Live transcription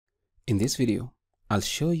In this video, I'll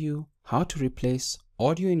show you how to replace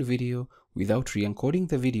audio in video without re-encoding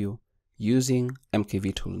the video using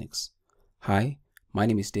MKVToolNix. Hi, my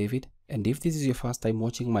name is David, and if this is your first time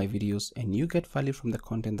watching my videos and you get value from the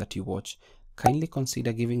content that you watch, kindly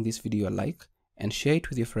consider giving this video a like and share it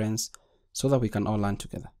with your friends so that we can all learn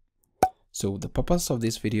together. So the purpose of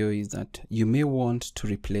this video is that you may want to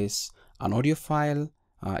replace an audio file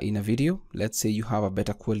in a video. Let's say you have a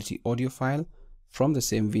better quality audio file from the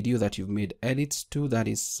same video that you've made edits to, that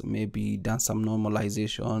is maybe done some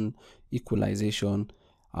normalization, equalization,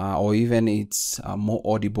 or even it's more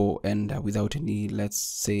audible and without any, let's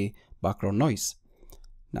say, background noise.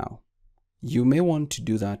 Now, you may want to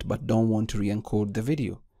do that but don't want to re-encode the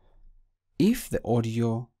video. If the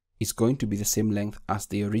audio is going to be the same length as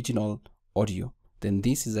the original audio, then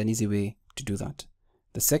this is an easy way to do that.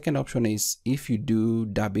 The second option is if you do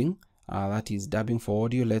dubbing, that is dubbing for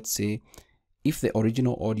audio. Let's say if the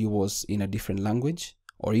original audio was in a different language,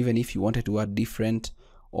 or even if you wanted to add different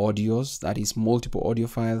audios, that is multiple audio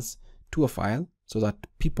files to a file so that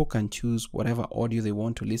people can choose whatever audio they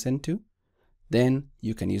want to listen to, then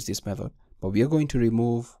you can use this method. But we are going to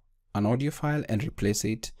remove an audio file and replace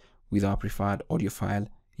it with our preferred audio file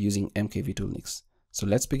using MKVToolNix. So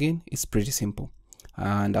let's begin. It's pretty simple,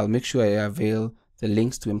 and I'll make sure I avail the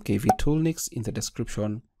links to MKVToolNix in the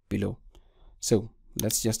description below. So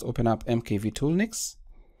let's just open up MKVToolNix,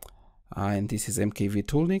 and this is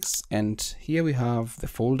MKVToolNix, and here we have the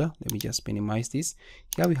folder. Let me just minimize this.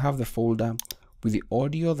 Here we have the folder with the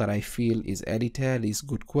audio that I feel is edited, is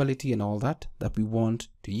good quality and all that we want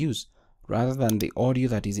to use, rather than the audio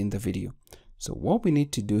that is in the video. So what we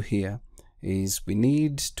need to do here is we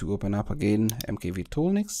need to open up again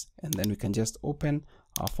MKVToolNix, and then we can just open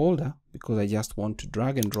our folder, because I just want to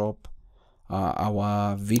drag and drop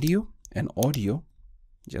our video and audio.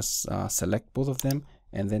 Just select both of them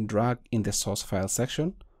and then drag in the source file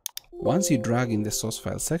section. Once you drag in the source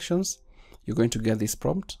file sections, you're going to get this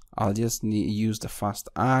prompt. I'll just use the first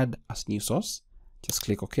add as new source. Just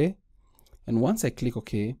click OK. And once I click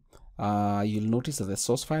OK, you'll notice that the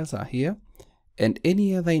source files are here, and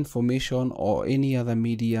any other information or any other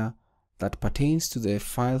media that pertains to the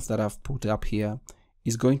files that I've put up here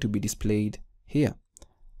is going to be displayed here.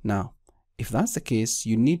 Now, if that's the case,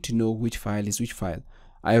 you need to know which file is which file.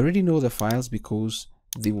 I already know the files because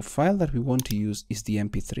the file that we want to use is the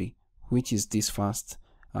MP3, which is this first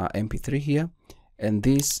MP3 here, and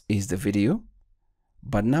this is the video.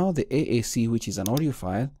 But now the AAC, which is an audio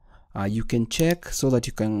file, you can check so that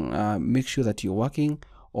you can make sure that you're working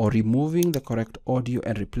or removing the correct audio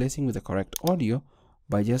and replacing with the correct audio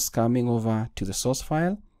by just coming over to the source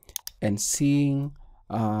file and seeing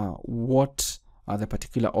what the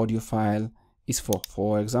particular audio file is for.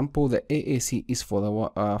 For example, the AAC is for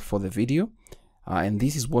the video, and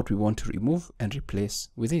this is what we want to remove and replace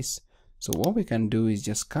with this. So what we can do is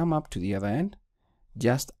just come up to the other end,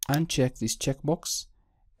 just uncheck this checkbox,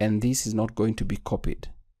 and this is not going to be copied.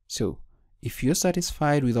 So if you're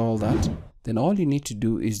satisfied with all that, then all you need to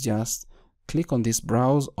do is just click on this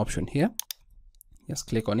browse option here. Just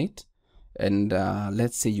click on it, and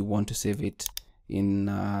let's say you want to save it in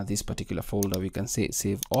this particular folder. We can say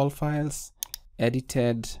save all files,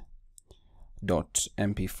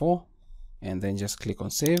 edited.mp4, and then just click on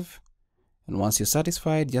save. And once you're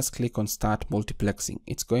satisfied, just click on start multiplexing.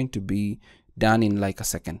 It's going to be done in like a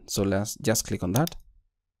second. So let's just click on that,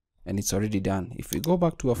 and it's already done. If we go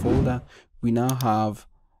back to a folder, we now have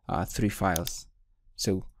 3 files.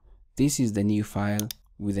 So this is the new file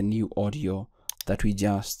with the new audio that we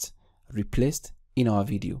just replaced in our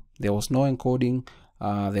video. There was no encoding,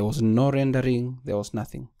 there was no rendering, there was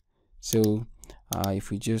nothing. So if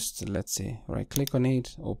we just, let's say, right click on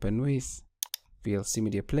it, open with VLC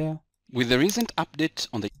media player. With the recent update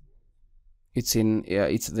on the, it's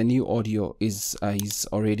the new audio is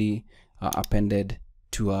already appended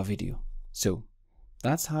to our video. So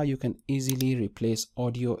that's how you can easily replace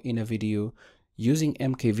audio in a video using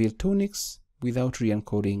MKVToolNix without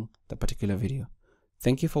re-encoding the particular video.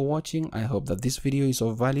 Thank you for watching. I hope that this video is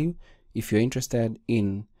of value. If you're interested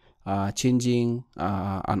in changing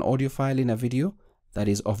an audio file in a video that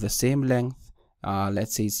is of the same length,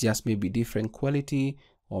 let's say it's just maybe different quality,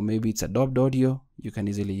 or maybe it's a dubbed audio, you can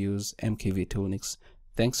easily use MKVToolNix.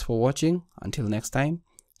 Thanks for watching. Until next time,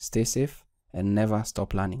 stay safe and never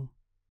stop learning.